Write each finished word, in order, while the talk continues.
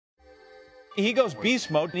He goes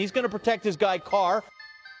beast mode, and he's going to protect his guy Carr.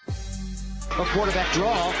 A quarterback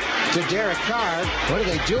draw to Derek Carr. What are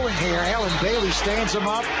they doing here? Alan Bailey stands him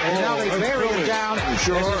up, and now they bury him down as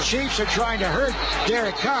the Chiefs are trying to hurt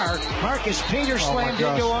Derek Carr. Marcus Peters slammed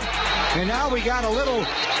into him, and now we got a little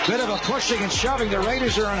bit of a pushing and shoving. The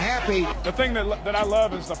Raiders are unhappy. The thing that I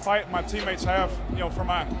love is the fight my teammates have,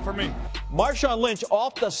 for me. Marshawn Lynch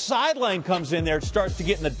off the sideline comes in there, starts to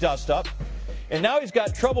get in the dust up, and now he's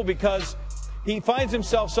got trouble because he finds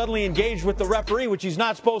himself suddenly engaged with the referee, which he's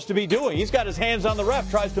not supposed to be doing. He's got his hands on the ref,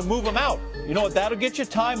 tries to move him out. You know what? That'll get you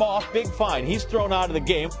time off, big fine. He's thrown out of the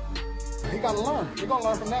game. He got to learn. You're going to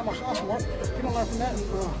learn from that, Marshawn. You're going to learn from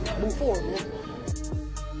that and move forward, man.